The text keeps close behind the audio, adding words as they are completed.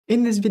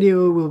In this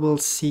video, we will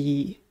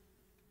see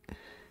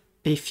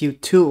a few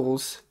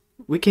tools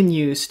we can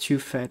use to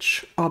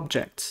fetch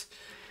objects,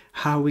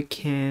 how we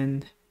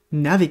can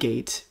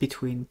navigate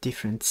between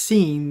different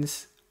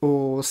scenes,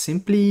 or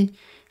simply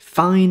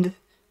find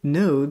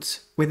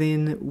nodes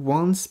within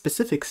one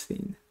specific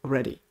scene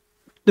already.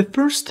 The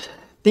first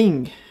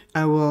thing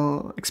I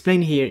will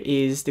explain here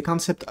is the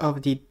concept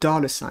of the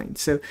 $sign.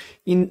 So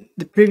in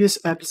the previous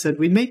episode,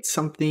 we made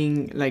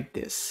something like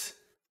this.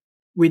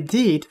 We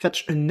did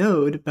fetch a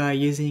node by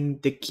using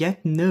the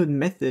getNode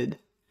method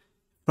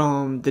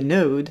from the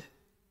node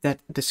that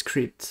the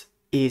script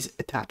is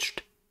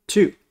attached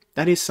to.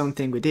 That is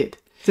something we did.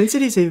 Since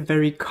it is a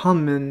very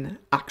common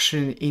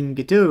action in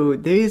Godot,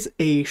 there is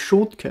a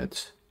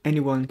shortcut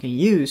anyone can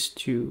use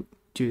to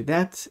do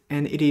that,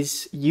 and it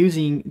is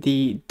using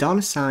the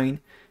 $sign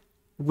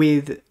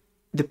with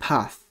the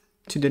path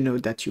to the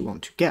node that you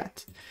want to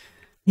get.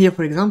 Here,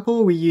 for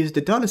example, we use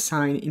the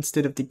 $sign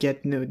instead of the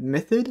getNode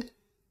method,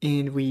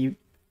 and we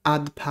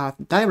add the path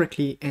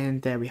directly,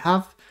 and there we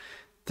have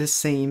the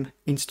same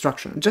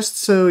instruction. Just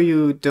so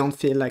you don't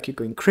feel like you're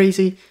going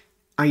crazy,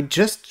 I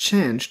just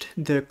changed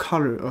the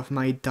color of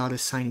my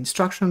 $sign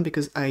instruction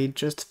because I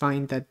just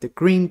find that the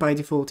green by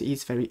default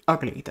is very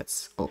ugly,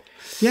 that's all.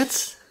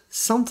 Yet,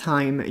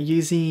 sometimes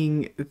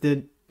using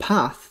the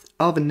path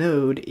of a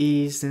node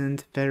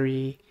isn't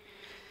very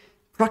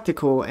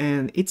practical,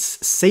 and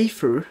it's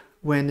safer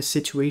when the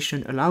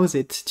situation allows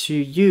it to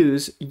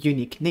use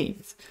unique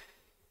names.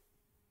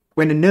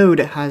 When a node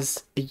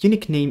has a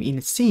unique name in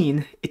a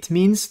scene, it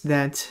means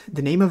that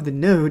the name of the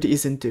node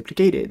isn't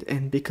duplicated,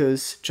 and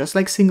because, just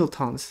like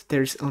singletons,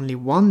 there's only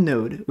one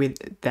node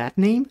with that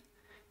name,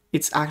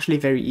 it's actually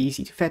very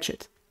easy to fetch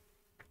it.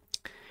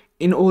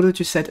 In order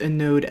to set a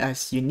node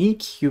as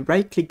unique, you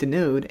right-click the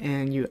node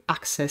and you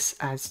access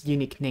as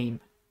unique name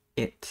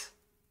it.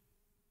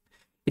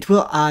 It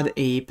will add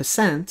a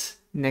 %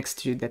 next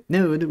to that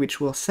node,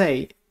 which will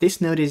say, this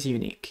node is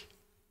unique.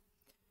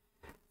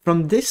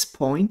 From this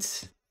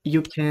point,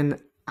 you can,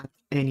 at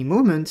any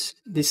moment,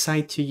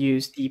 decide to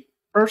use the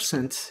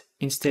 %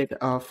 instead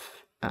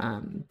of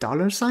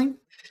 $sign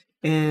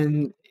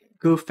and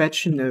go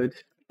fetch a node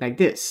like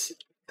this.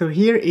 So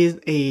here is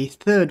a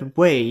third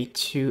way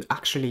to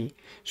actually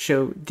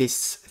show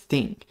this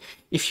thing.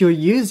 If you're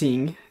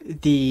using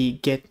the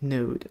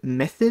getNode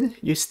method,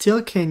 you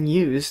still can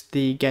use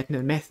the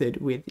getNode method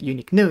with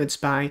unique nodes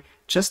by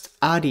just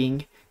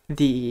adding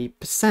the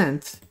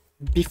 %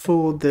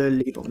 before the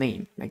label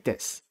name, like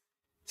this.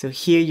 So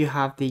here you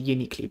have the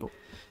unique label.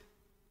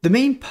 The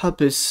main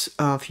purpose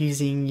of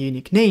using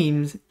unique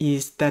names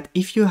is that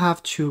if you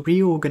have to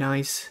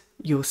reorganize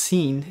your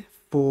scene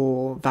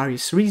for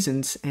various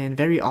reasons, and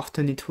very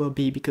often it will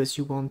be because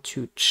you want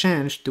to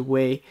change the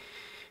way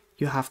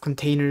you have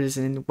containers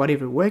and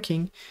whatever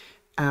working,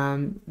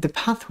 the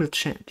path will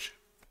change.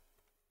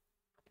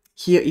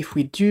 Here, if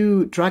we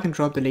do drag and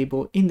drop the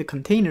label in the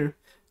container,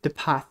 the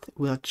path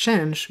will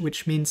change,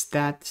 which means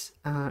that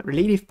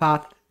relative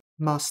path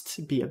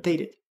must be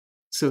updated.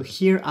 So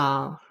here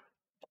our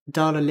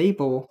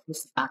 $label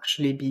must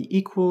actually be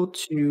equal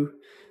to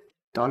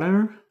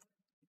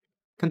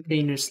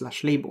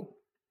 $container/label.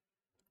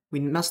 We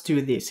must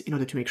do this in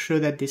order to make sure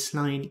that this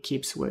line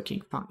keeps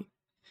working fine.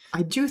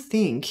 I do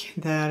think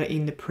that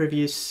in the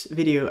previous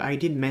video I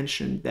did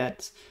mention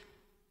that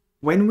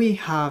when we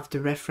have the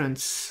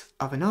reference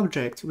of an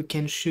object, we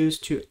can choose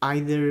to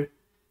either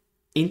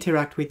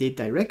interact with it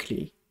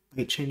directly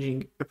by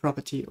changing a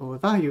property or a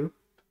value,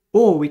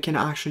 or we can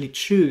actually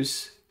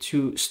choose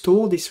to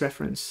store this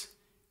reference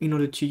in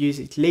order to use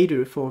it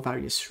later for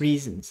various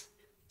reasons.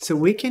 So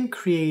we can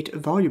create a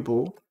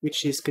variable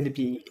which is going to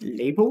be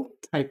label,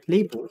 type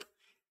label,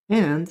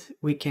 and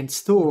we can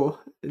store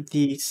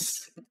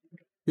this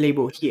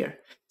label here.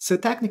 So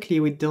technically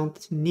we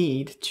don't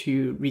need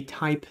to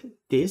retype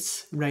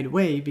this right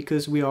away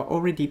because we are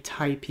already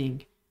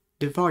typing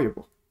the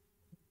variable.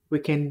 We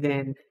can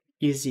then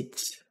use it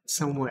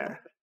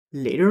somewhere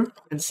later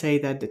and say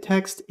that the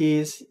text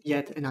is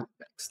yet another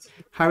text.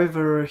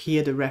 However,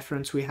 here the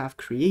reference we have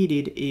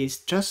created is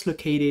just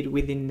located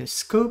within the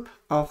scope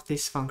of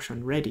this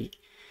function ready,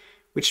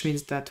 which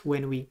means that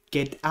when we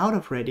get out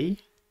of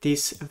ready,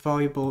 this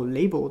variable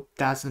label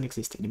doesn't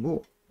exist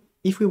anymore.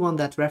 If we want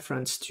that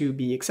reference to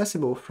be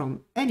accessible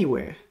from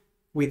anywhere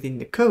within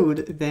the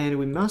code, then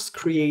we must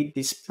create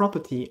this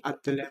property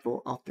at the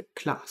level of the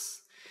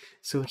class.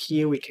 So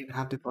here we can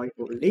have the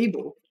variable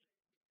label,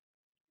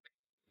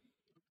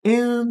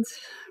 and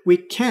we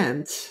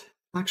can't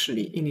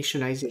actually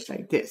initialize it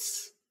like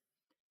this.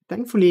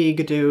 Thankfully,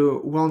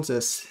 Godot warns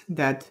us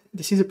that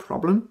this is a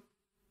problem,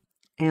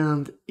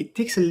 and it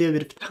takes a little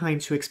bit of time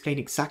to explain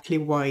exactly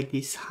why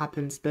this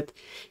happens, but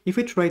if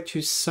we try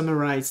to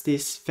summarize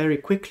this very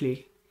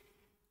quickly,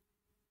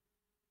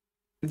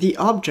 the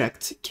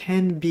object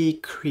can be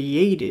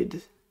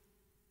created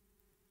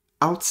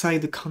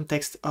outside the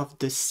context of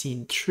the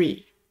scene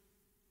tree.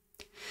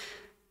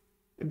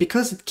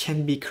 Because it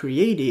can be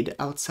created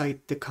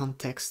outside the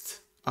context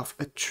of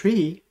a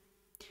tree,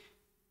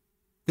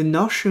 the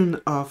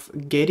notion of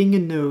getting a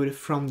node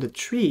from the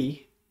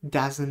tree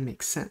doesn't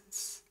make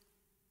sense.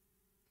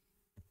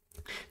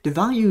 The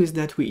values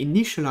that we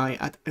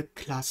initialize at a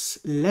class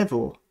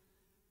level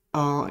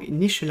are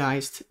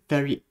initialized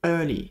very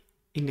early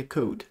in the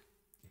code,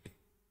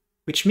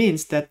 which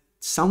means that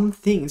some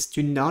things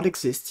do not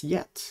exist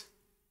yet.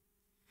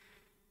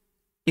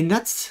 In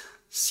that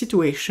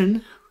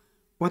situation,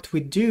 what we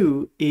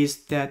do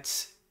is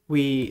that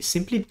we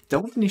simply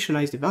don't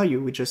initialize the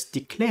value, we just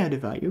declare the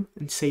value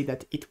and say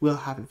that it will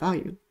have a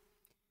value.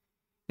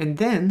 And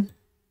then,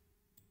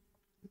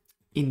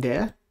 in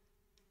there,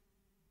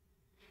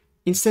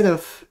 instead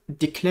of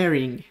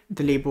declaring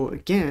the label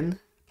again,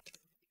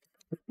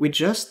 we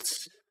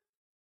just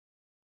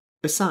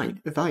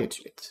assign a value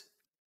to it.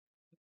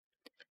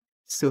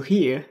 So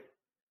here,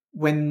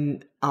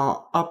 when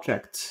our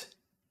object,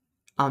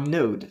 our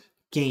node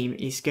game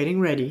is getting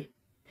ready,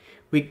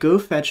 we go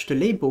fetch the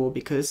label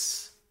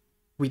because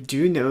we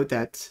do know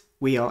that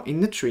we are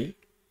in the tree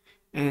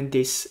and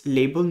this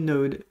label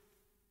node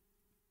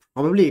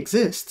probably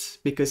exists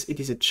because it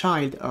is a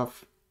child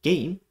of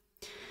game,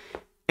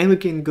 and we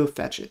can go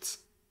fetch it.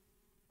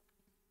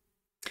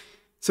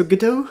 So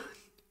Godot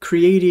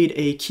created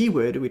a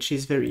keyword which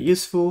is very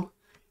useful,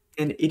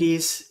 and it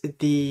is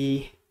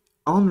the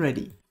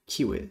onready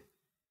keyword.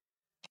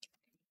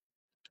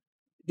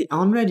 The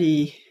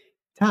onready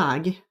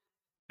tag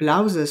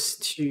allows us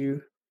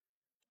to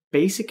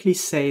basically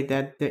say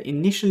that the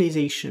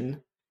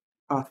initialization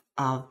of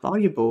our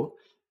variable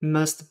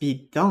must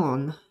be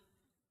done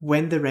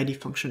when the ready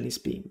function is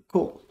being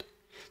called.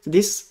 So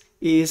this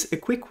is a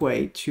quick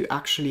way to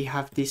actually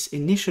have this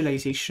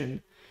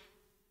initialization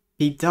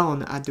be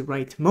done at the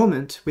right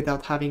moment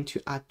without having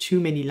to add too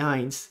many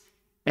lines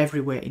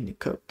everywhere in the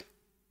code.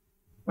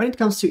 When it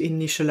comes to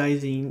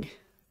initializing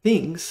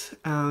things,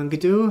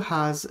 Godot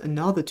has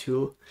another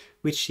tool,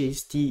 which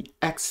is the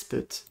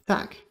expert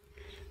tag.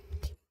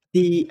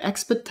 The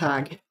expert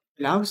tag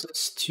allows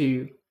us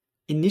to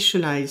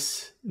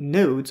initialize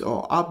nodes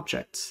or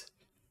objects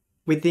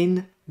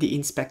within the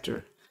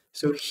inspector.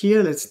 So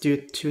here, let's do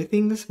two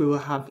things. We will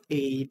have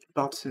a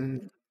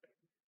button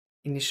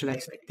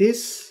initialized like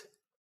this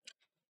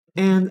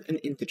and an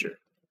integer.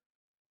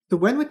 So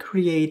when we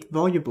create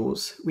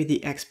variables with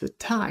the expert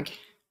tag,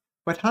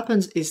 what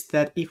happens is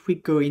that if we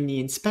go in the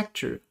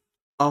inspector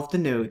of the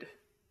node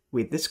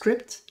with the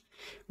script,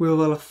 we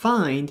will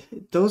find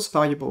those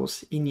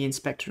variables in the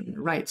inspector on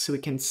the right. So we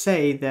can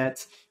say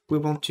that we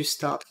want to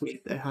start with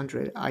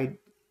 100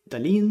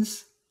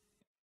 idlines,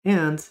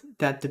 and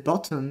that the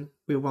button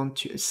we want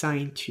to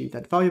assign to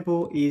that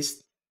variable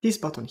is this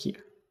button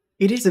here.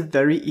 It is a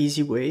very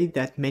easy way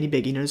that many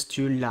beginners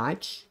do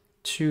like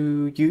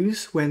to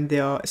use when they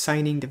are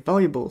assigning the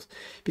variables,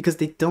 because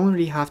they don't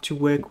really have to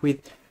work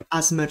with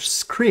as much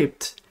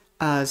script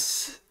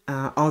as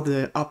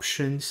other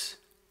options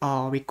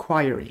are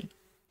requiring.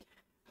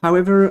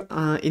 However,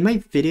 in my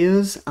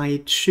videos,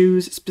 I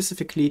choose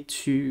specifically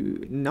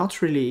to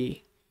not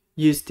really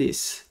use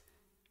this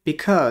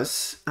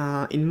because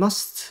in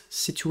most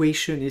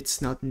situations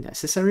it's not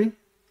necessary,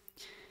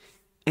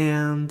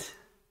 and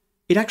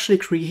it actually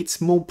creates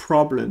more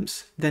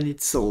problems than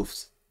it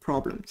solves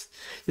problems.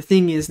 The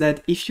thing is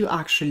that if you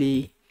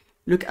actually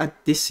look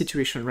at this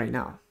situation right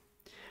now,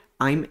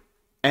 I'm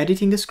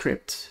editing the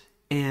script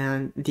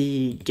and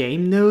the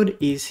game node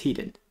is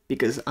hidden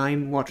because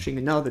I'm watching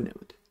another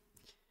node.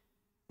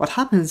 What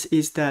happens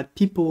is that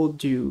people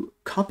do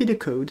copy the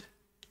code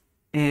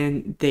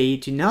and they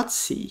do not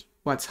see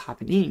what's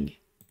happening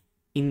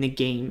in the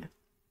game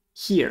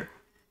here.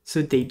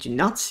 So they do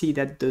not see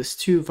that those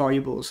two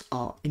variables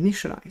are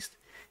initialized.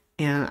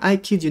 And I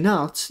kid you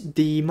not,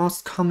 the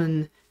most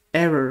common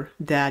error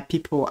that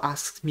people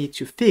ask me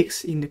to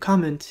fix in the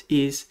comment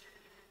is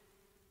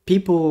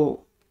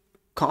people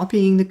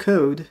copying the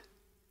code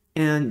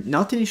and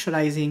not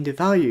initializing the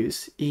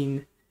values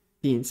in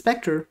the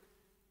inspector,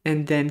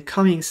 and then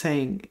coming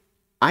saying,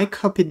 I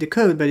copied the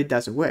code, but it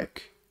doesn't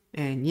work.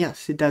 And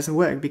yes, it doesn't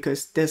work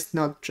because that's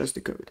not just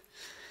the code.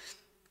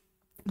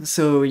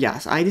 So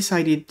yes, I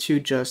decided to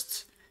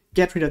just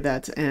get rid of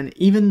that. And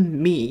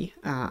even me,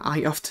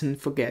 I often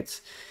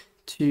forget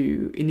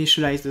to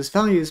initialize those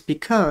values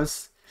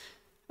because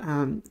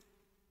I'm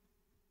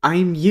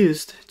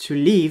used to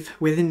live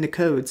within the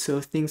code.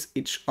 So things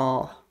which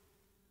are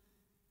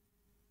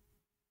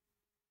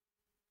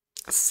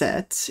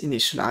set,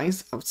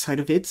 initialized outside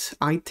of it,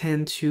 I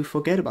tend to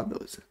forget about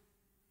those.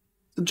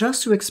 So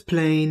just to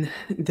explain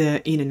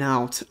the in and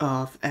out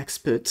of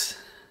expert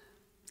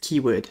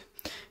keyword,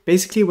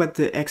 basically what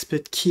the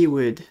expert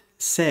keyword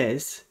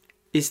says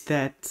is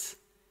that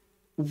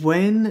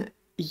when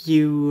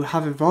you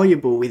have a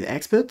variable with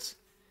expert,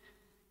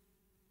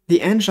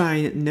 the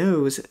engine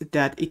knows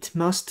that it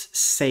must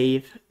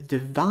save the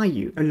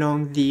value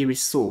along the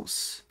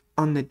resource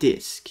on the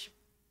disk.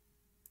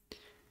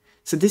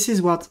 So this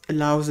is what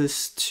allows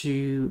us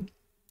to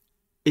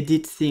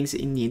edit things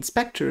in the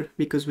inspector,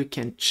 because we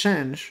can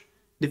change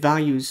the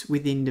values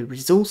within the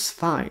resource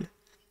file,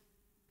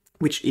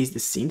 which is the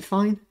scene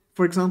file,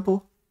 for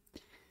example.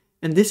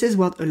 And this is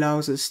what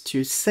allows us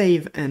to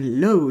save and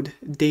load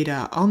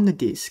data on the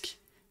disk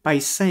by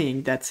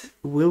saying that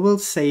we will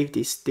save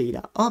this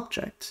data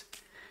object,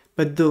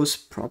 but those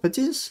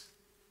properties,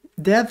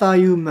 their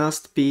value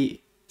must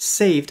be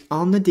saved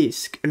on the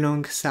disk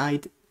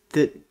alongside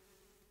the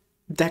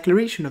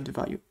declaration of the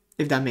value,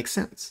 if that makes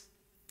sense.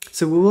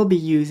 So we will be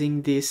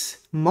using this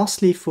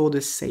mostly for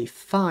the save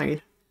file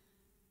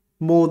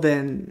more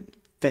than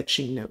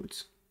fetching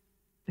nodes.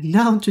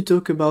 Now to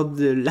talk about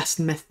the last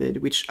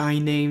method, which I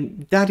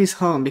named that is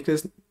home,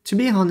 because to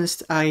be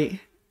honest,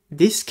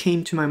 this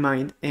came to my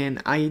mind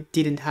and I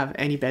didn't have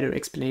any better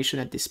explanation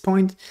at this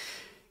point.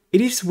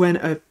 It is when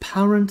a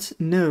parent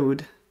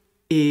node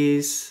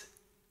is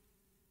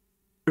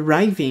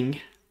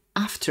arriving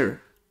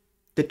after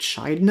the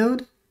child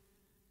node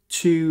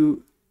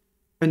to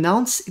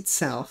announce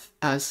itself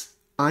as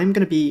I'm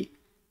gonna be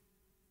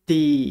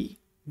the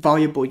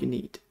variable you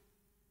need.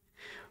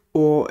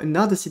 Or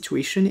another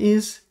situation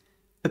is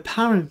a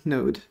parent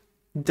node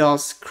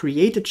does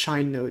create a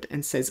child node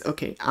and says,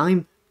 okay,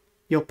 I'm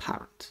your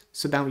parent,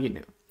 so now you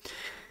know.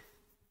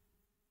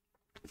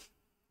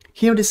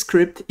 Here the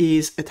script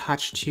is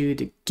attached to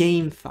the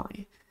game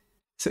file.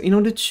 So in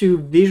order to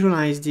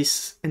visualize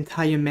this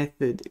entire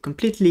method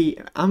completely,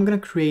 I'm gonna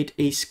create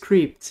a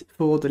script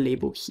for the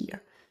label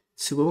here.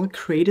 So we'll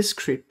create a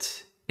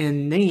script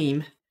and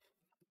name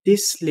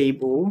this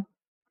label,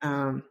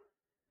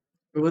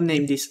 we will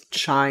name this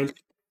child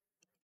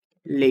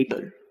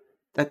label.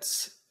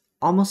 That's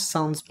almost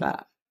sounds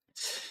bad.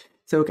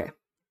 So okay.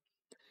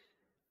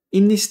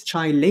 In this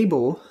child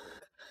label,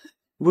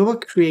 we will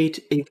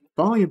create a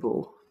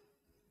variable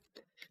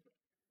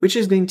which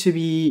is going to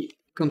be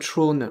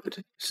control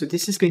node. So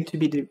this is going to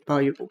be the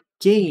variable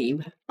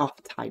game of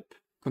type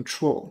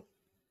control.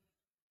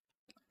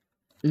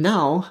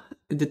 Now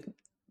the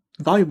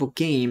variable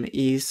game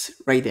is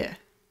right there.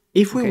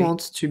 If we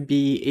want to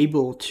be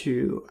able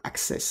to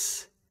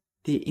access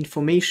the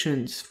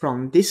information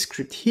from this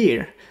script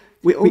here,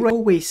 we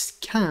always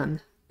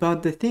can,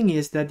 but the thing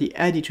is that the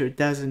editor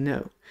doesn't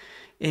know.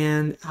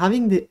 And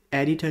having the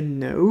editor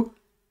know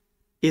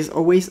is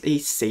always a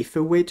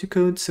safer way to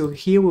code. So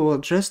here we will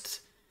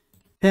just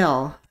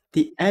tell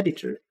the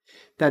editor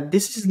that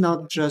this is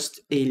not just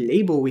a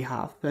label we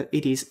have, but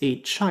it is a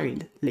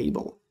child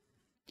label.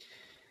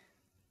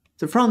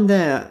 So from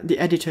there, the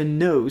editor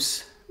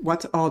knows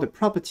what are the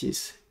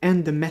properties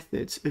and the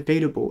methods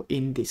available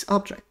in this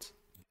object.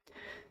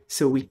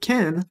 So we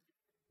can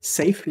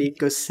safely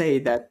go say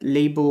that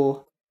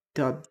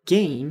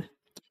label.game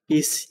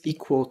is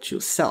equal to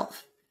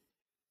self.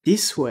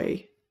 This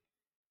way,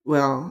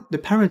 well, the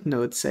parent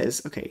node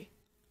says, okay,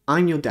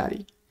 I'm your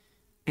daddy,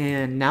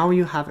 and now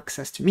you have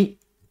access to me,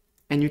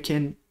 and you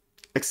can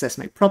access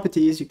my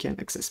properties, you can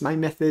access my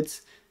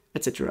methods,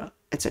 etc.,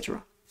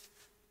 etc.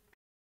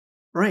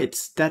 Right,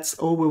 that's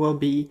all we will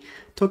be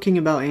talking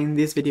about in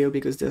this video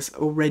because there's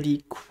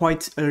already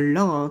quite a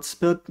lot,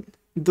 but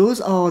those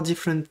are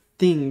different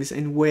things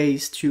and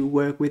ways to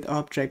work with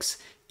objects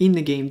in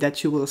the game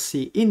that you will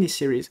see in this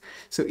series.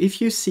 So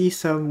if you see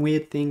some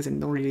weird things and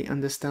don't really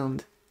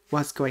understand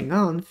what's going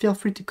on, feel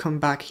free to come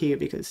back here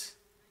because,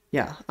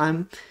 yeah,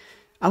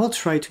 I will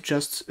try to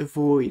just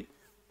avoid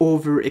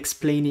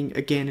over-explaining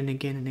again and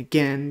again and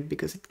again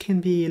because it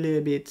can be a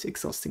little bit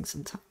exhausting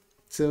sometimes.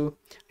 So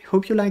I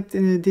hope you liked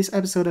this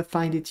episode, I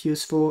find it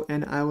useful,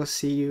 and I will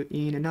see you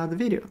in another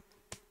video.